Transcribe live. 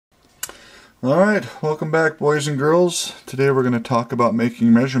Alright, welcome back boys and girls. Today we're going to talk about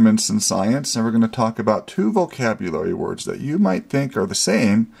making measurements in science, and we're going to talk about two vocabulary words that you might think are the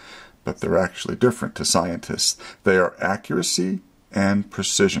same, but they're actually different to scientists. They are accuracy and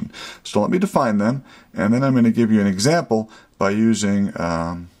precision. So let me define them, and then I'm going to give you an example by using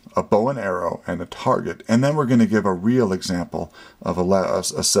a bow and arrow and a target, and then we're going to give a real example of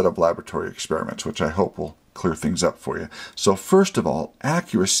a set of laboratory experiments, which I hope will clear things up for you. So first of all,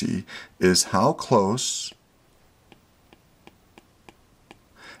 accuracy is how close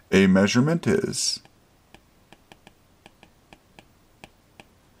a measurement is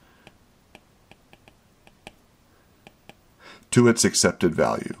to its accepted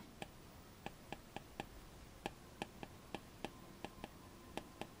value.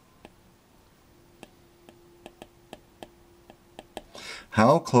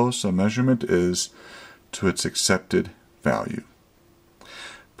 How close a measurement is to its accepted value.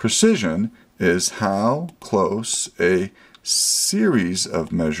 Precision is how close a series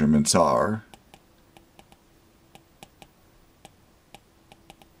of measurements are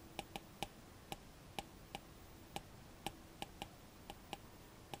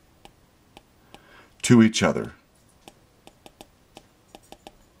to each other.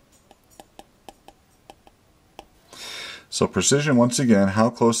 So precision, once again, how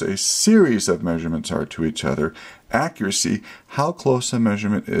close a series of measurements are to each other. Accuracy, how close a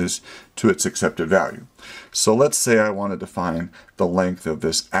measurement is to its accepted value. So let's say I wanted to find the length of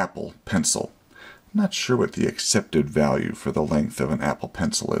this Apple pencil. I'm not sure what the accepted value for the length of an Apple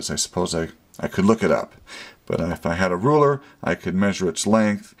pencil is. I suppose I could look it up. But if I had a ruler, I could measure its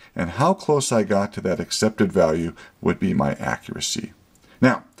length, and how close I got to that accepted value would be my accuracy.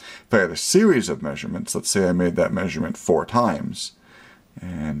 Now, if I had a series of measurements, let's say I made that measurement 4 times,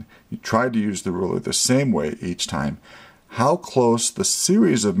 and you tried to use the ruler the same way each time, how close the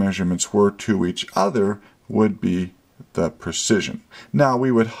series of measurements were to each other would be the precision. Now,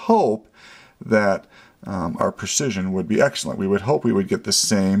 we would hope that our precision would be excellent. We would hope we would get the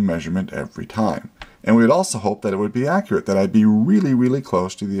same measurement every time. And we would also hope that it would be accurate, that I'd be really, really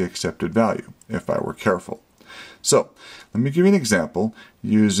close to the accepted value if I were careful. So, let me give you an example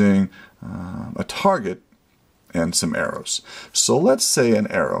using a target and some arrows. So let's say an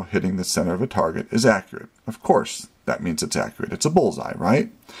arrow hitting the center of a target is accurate. Of course, that means it's accurate. It's a bullseye, right?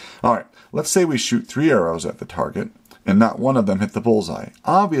 All right, let's say we shoot 3 arrows at the target and not one of them hit the bullseye.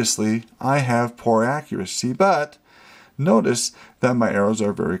 Obviously, I have poor accuracy, but notice that my arrows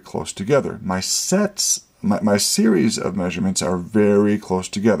are very close together. My series of measurements are very close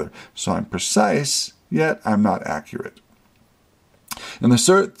together. So I'm precise, yet I'm not accurate. In the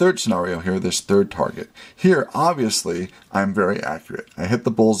third scenario here, this third target, here obviously I'm very accurate. I hit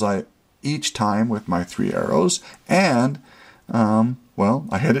the bullseye each time with my 3 arrows, and well,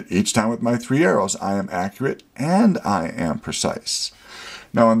 I hit it each time with my 3 arrows. I am accurate and I am precise.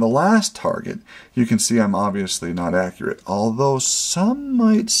 Now in the last target, you can see I'm obviously not accurate, although some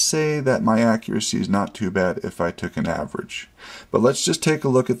might say that my accuracy is not too bad if I took an average. But let's just take a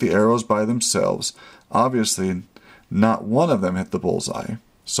look at the arrows by themselves. Obviously, not one of them hit the bullseye,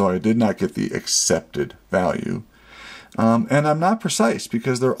 so I did not get the accepted value. And I'm not precise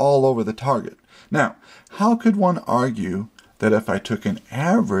because they're all over the target. Now, how could one argue that if I took an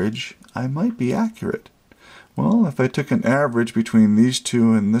average, I might be accurate? Well, if I took an average between these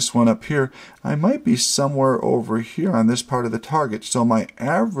two and this one up here, I might be somewhere over here on this part of the target, so my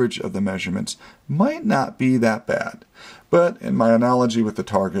average of the measurements might not be that bad. But in my analogy with the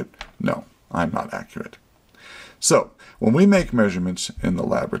target, no, I'm not accurate. So, when we make measurements in the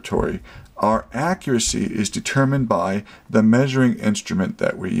laboratory, our accuracy is determined by the measuring instrument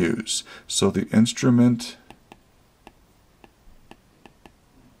that we use. So the instrument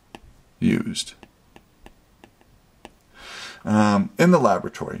used. In the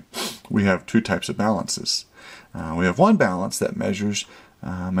laboratory, we have 2 types of balances. We have one balance that measures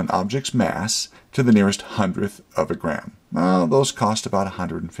an object's mass to the nearest hundredth of a gram. Those cost about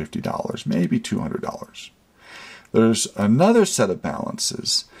 $150, maybe $200. There's another set of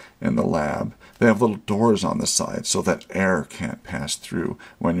balances in the lab. They have little doors on the side so that air can't pass through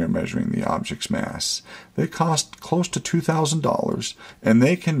when you're measuring the object's mass. They cost close to $2,000, and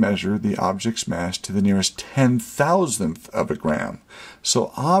they can measure the object's mass to the nearest 10,000th of a gram.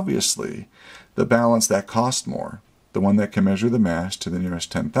 So obviously, the balance that costs more, the one that can measure the mass to the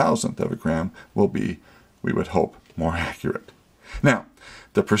nearest 10,000th of a gram, will be, we would hope, more accurate. Now,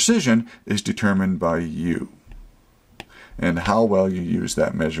 the precision is determined by you and how well you use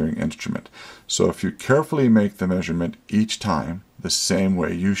that measuring instrument. So if you carefully make the measurement each time the same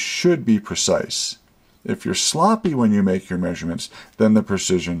way, you should be precise. If you're sloppy when you make your measurements, then the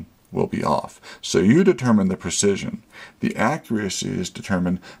precision will be off. So you determine the precision. The accuracy is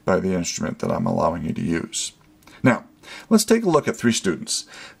determined by the instrument that I'm allowing you to use. Now, let's take a look at 3 students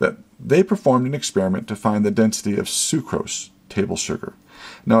that they performed an experiment to find the density of sucrose, table sugar.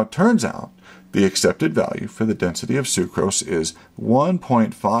 Now, it turns out the accepted value for the density of sucrose is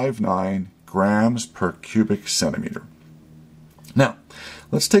 1.59 grams per cubic centimeter. Now,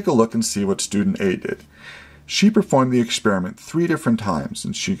 let's take a look and see what student A did. She performed the experiment 3 different times,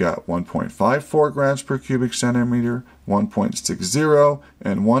 and she got 1.54 grams per cubic centimeter, 1.60,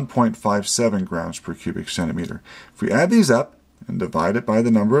 and 1.57 grams per cubic centimeter. If we add these up and divide it by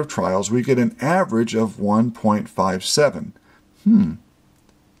the number of trials, we get an average of 1.57.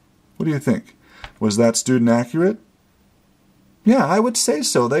 What do you think? Was that student accurate? Yeah, I would say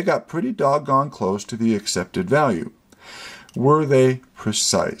so. They got pretty doggone close to the accepted value. Were they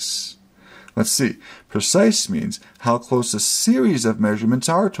precise? Let's see. Precise means how close a series of measurements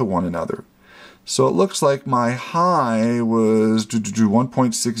are to one another. So it looks like my high was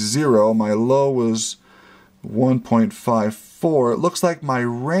 1.60, my low was 1.54. It looks like my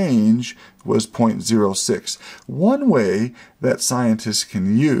range was 0.06. One way that scientists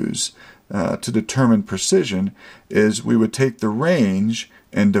can use to determine precision is we would take the range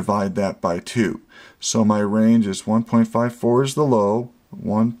and divide that by 2. So my range is 1.54 is the low,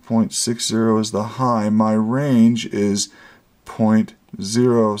 1.60 is the high. My range is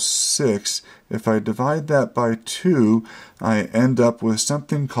 0.06. If I divide that by 2, I end up with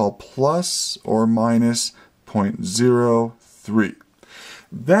something called plus or minus 0.03.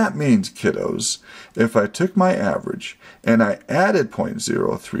 That means, kiddos, if I took my average and I added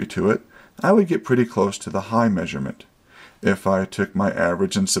 0.03 to it, I would get pretty close to the high measurement. If I took my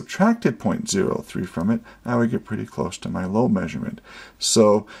average and subtracted 0.03 from it, I would get pretty close to my low measurement.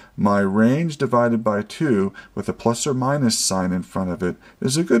 So my range divided by 2 with a plus or minus sign in front of it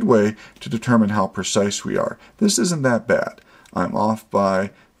is a good way to determine how precise we are. This isn't that bad. I'm off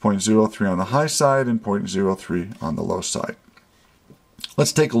by 0.03 on the high side and 0.03 on the low side.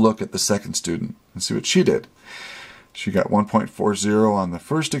 Let's take a look at the second student and see what she did. She got 1.40 on the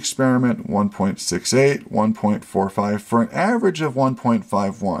first experiment, 1.68, 1.45 for an average of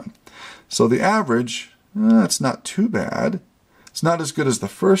 1.51. So the average, it's not too bad. It's not as good as the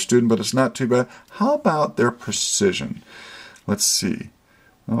first student, but it's not too bad. How about their precision? Let's see.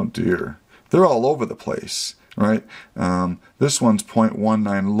 Oh dear. They're all over the place, right? This one's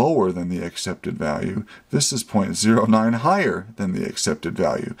 0.19 lower than the accepted value. This is 0.09 higher than the accepted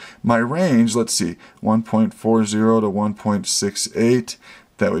value. My range, let's see, 1.40 to 1.68.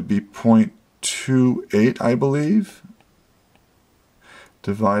 That would be 0.28, I believe.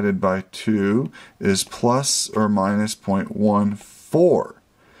 Divided by 2 is plus or minus 0.14.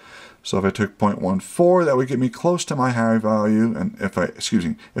 So if I took 0.14, that would get me close to my high value, and if I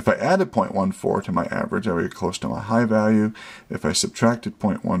added 0.14 to my average, I would get close to my high value. If I subtracted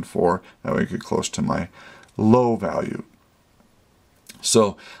 0.14, that would get close to my low value.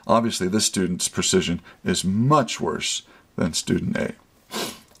 So obviously this student's precision is much worse than student A.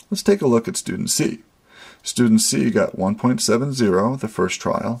 Let's take a look at student C. Student C got 1.70 the first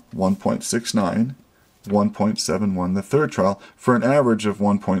trial, 1.69, 1.71 the third trial, for an average of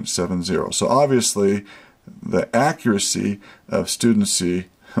 1.70. So obviously the accuracy of student C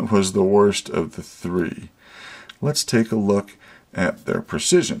was the worst of the 3. Let's take a look at their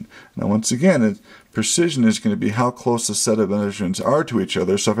precision. Now once again, precision is going to be how close a set of measurements are to each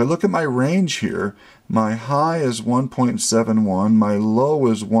other. So if I look at my range here, my high is 1.71, my low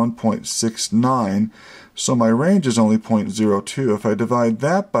is 1.69, so my range is only 0.02. If I divide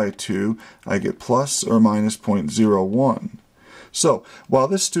that by 2, I get plus or minus 0.01. So while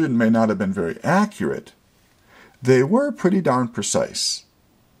this student may not have been very accurate, they were pretty darn precise.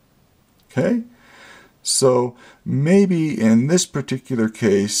 Okay? So maybe in this particular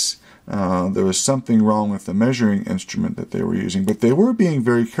case, there was something wrong with the measuring instrument that they were using, but they were being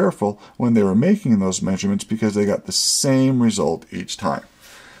very careful when they were making those measurements because they got the same result each time.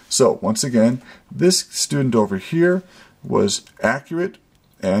 So once again, this student over here was accurate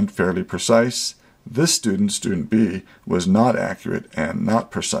and fairly precise. This student, student B, was not accurate and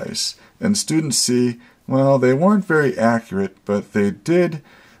not precise. And student C, well, they weren't very accurate, but they did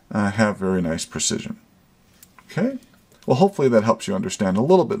have very nice precision. Okay? Well, hopefully that helps you understand a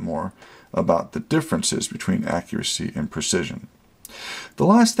little bit more about the differences between accuracy and precision. The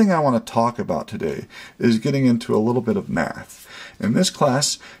last thing I want to talk about today is getting into a little bit of math. In this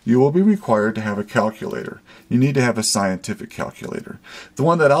class, you will be required to have a calculator. You need to have a scientific calculator. The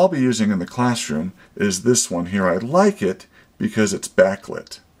one that I'll be using in the classroom is this one here. I like it because it's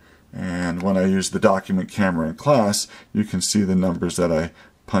backlit. And when I use the document camera in class, you can see the numbers that I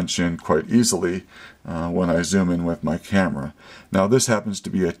punch in quite easily when I zoom in with my camera. Now this happens to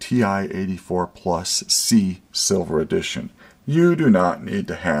be a TI-84 Plus C Silver Edition. You do not need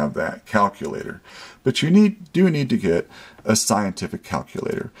to have that calculator, but you do need to get a scientific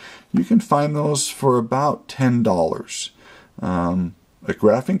calculator. You can find those for about $10. A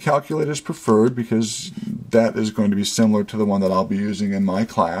graphing calculator is preferred because that is going to be similar to the one that I'll be using in my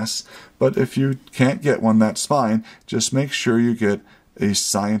class. But if you can't get one, that's fine. Just make sure you get a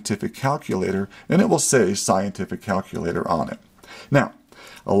scientific calculator, and it will say scientific calculator on it. Now,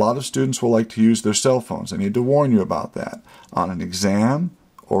 a lot of students will like to use their cell phones. I need to warn you about that. On an exam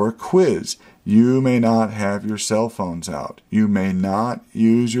or a quiz, you may not have your cell phones out. You may not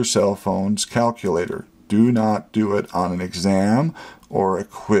use your cell phone's calculator. Do not do it on an exam or a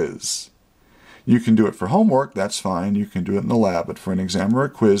quiz. You can do it for homework, that's fine. You can do it in the lab, but for an exam or a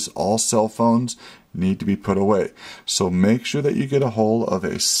quiz, all cell phones need to be put away. So make sure that you get a hold of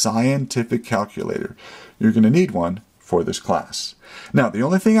a scientific calculator. You're going to need one for this class. Now, the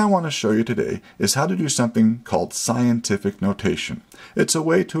only thing I want to show you today is how to do something called scientific notation. It's a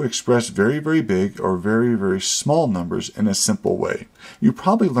way to express very, very big or very, very small numbers in a simple way. You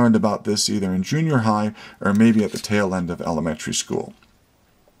probably learned about this either in junior high or maybe at the tail end of elementary school.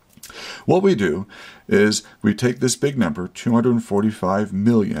 What we do is we take this big number, 245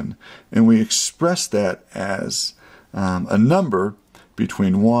 million, and we express that as a number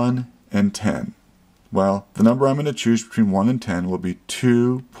between 1 and 10. Well, the number I'm going to choose between 1 and 10 will be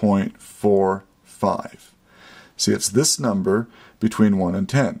 2.45. See, it's this number between 1 and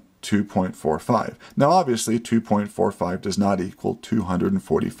 10, 2.45. Now, obviously, 2.45 does not equal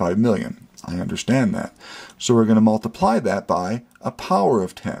 245 million. I understand that. So we're going to multiply that by a power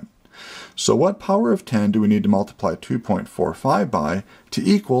of 10. So what power of 10 do we need to multiply 2.45 by to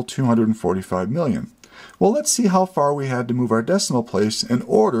equal 245 million? Well, let's see how far we had to move our decimal place in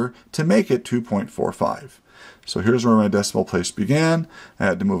order to make it 2.45. So here's where my decimal place began. I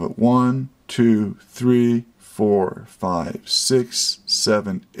had to move it 1, 2, 3, 4, 5, 6,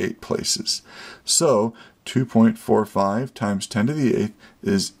 7, 8 places. So 2.45 times 10 to the 8th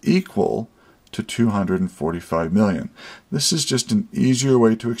is equal to 245 million. This is just an easier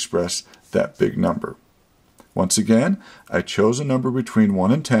way to express that big number. Once again, I chose a number between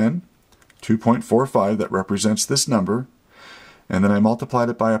 1 and 10, 2.45, that represents this number, and then I multiplied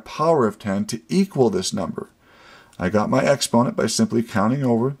it by a power of 10 to equal this number. I got my exponent by simply counting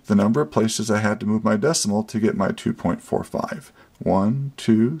over the number of places I had to move my decimal to get my 2.45. 1,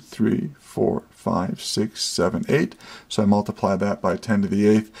 2, 3, 4, 5, 6, 7, 8. So I multiply that by 10 to the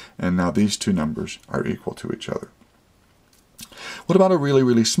 8th, and now these two numbers are equal to each other. What about a really,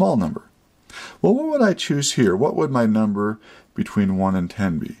 really small number? Well, what would I choose here? What would my number between 1 and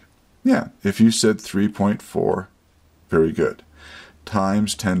 10 be? Yeah, if you said 3.4, very good,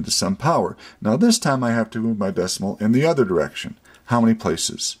 times 10 to some power. Now this time I have to move my decimal in the other direction. How many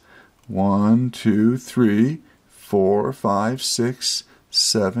places? 1, 2, 3, 4, 5, 6,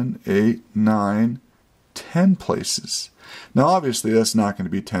 7, 8, 9, 10 places. Now obviously that's not going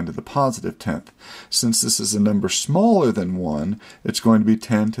to be 10 to the positive 10th. Since this is a number smaller than 1, it's going to be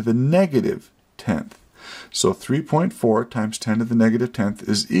 10 to the negative 10th. So 3.4 times 10 to the negative 10th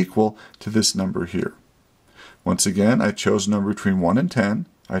is equal to this number here. Once again, I chose a number between 1 and 10.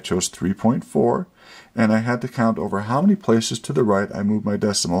 I chose 3.4, and I had to count over how many places to the right I moved my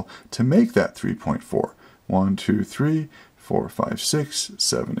decimal to make that 3.4. 1, 2, 3, 4, 5, 6,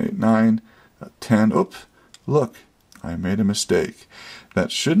 7, 8, 9, 10. Oops, look, I made a mistake.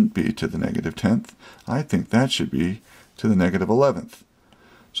 That shouldn't be to the negative 10th. I think that should be to the negative 11th.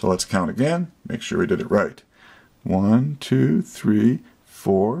 So let's count again, make sure we did it right. 1, 2, 3,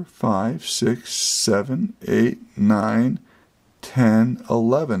 4, 5, 6, 7, 8, 9, 10,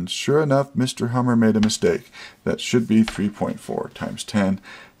 11. Sure enough, Mr. Hummer made a mistake. That should be 3.4 times 10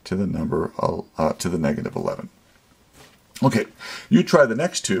 to the number to the negative 11. Okay, you try the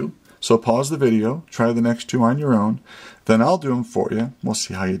next two. So pause the video, try the next two on your own. Then I'll do them for you. We'll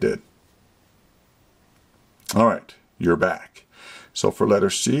see how you did. All right, you're back. So for letter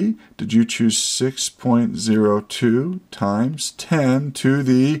C, did you choose 6.02 times 10 to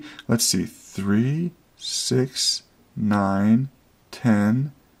the, let's see, 3, 6, 9,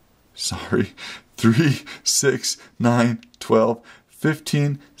 10, 3, 6, 9, 12,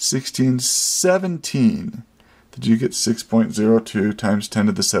 15, 16, 17. Did you get 6.02 times 10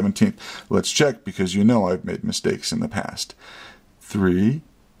 to the 17th? Let's check because you know I've made mistakes in the past. 3,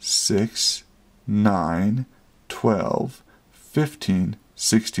 6, 9, 12, 15,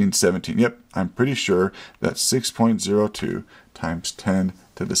 16, 17. Yep, I'm pretty sure that's 6.02 times 10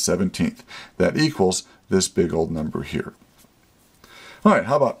 to the 17th. That equals this big old number here. All right,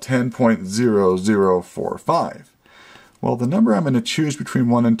 how about 10.0045? Well, the number I'm going to choose between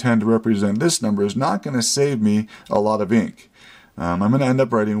 1 and 10 to represent this number is not going to save me a lot of ink. I'm going to end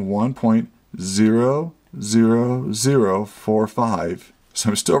up writing 1.00045. So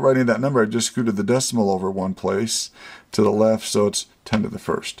I'm still writing that number. I just scooted the decimal over one place to the left, so it's 10 to the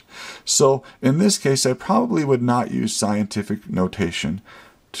first. So in this case, I probably would not use scientific notation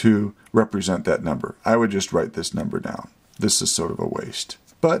to represent that number. I would just write this number down. This is sort of a waste.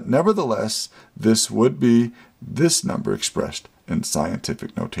 But nevertheless, this would be this number expressed in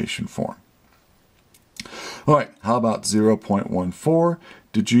scientific notation form. All right, how about 0.14?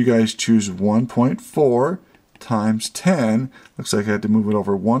 Did you guys choose 1.4 times 10? Looks like I had to move it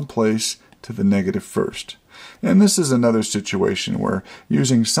over one place to the negative first. And this is another situation where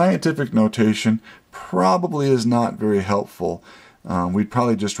using scientific notation probably is not very helpful. We'd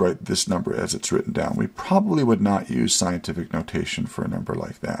probably just write this number as it's written down. We probably would not use scientific notation for a number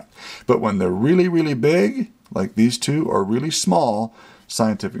like that. But when they're really, really big, like these two, or really small,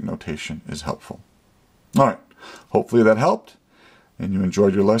 scientific notation is helpful. All right, hopefully that helped and you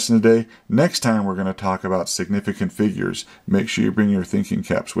enjoyed your lesson today. Next time we're going to talk about significant figures. Make sure you bring your thinking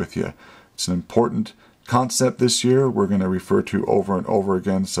caps with you. It's an important concept this year we're going to refer to over and over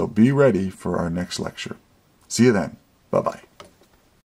again, so be ready for our next lecture. See you then. Bye-bye.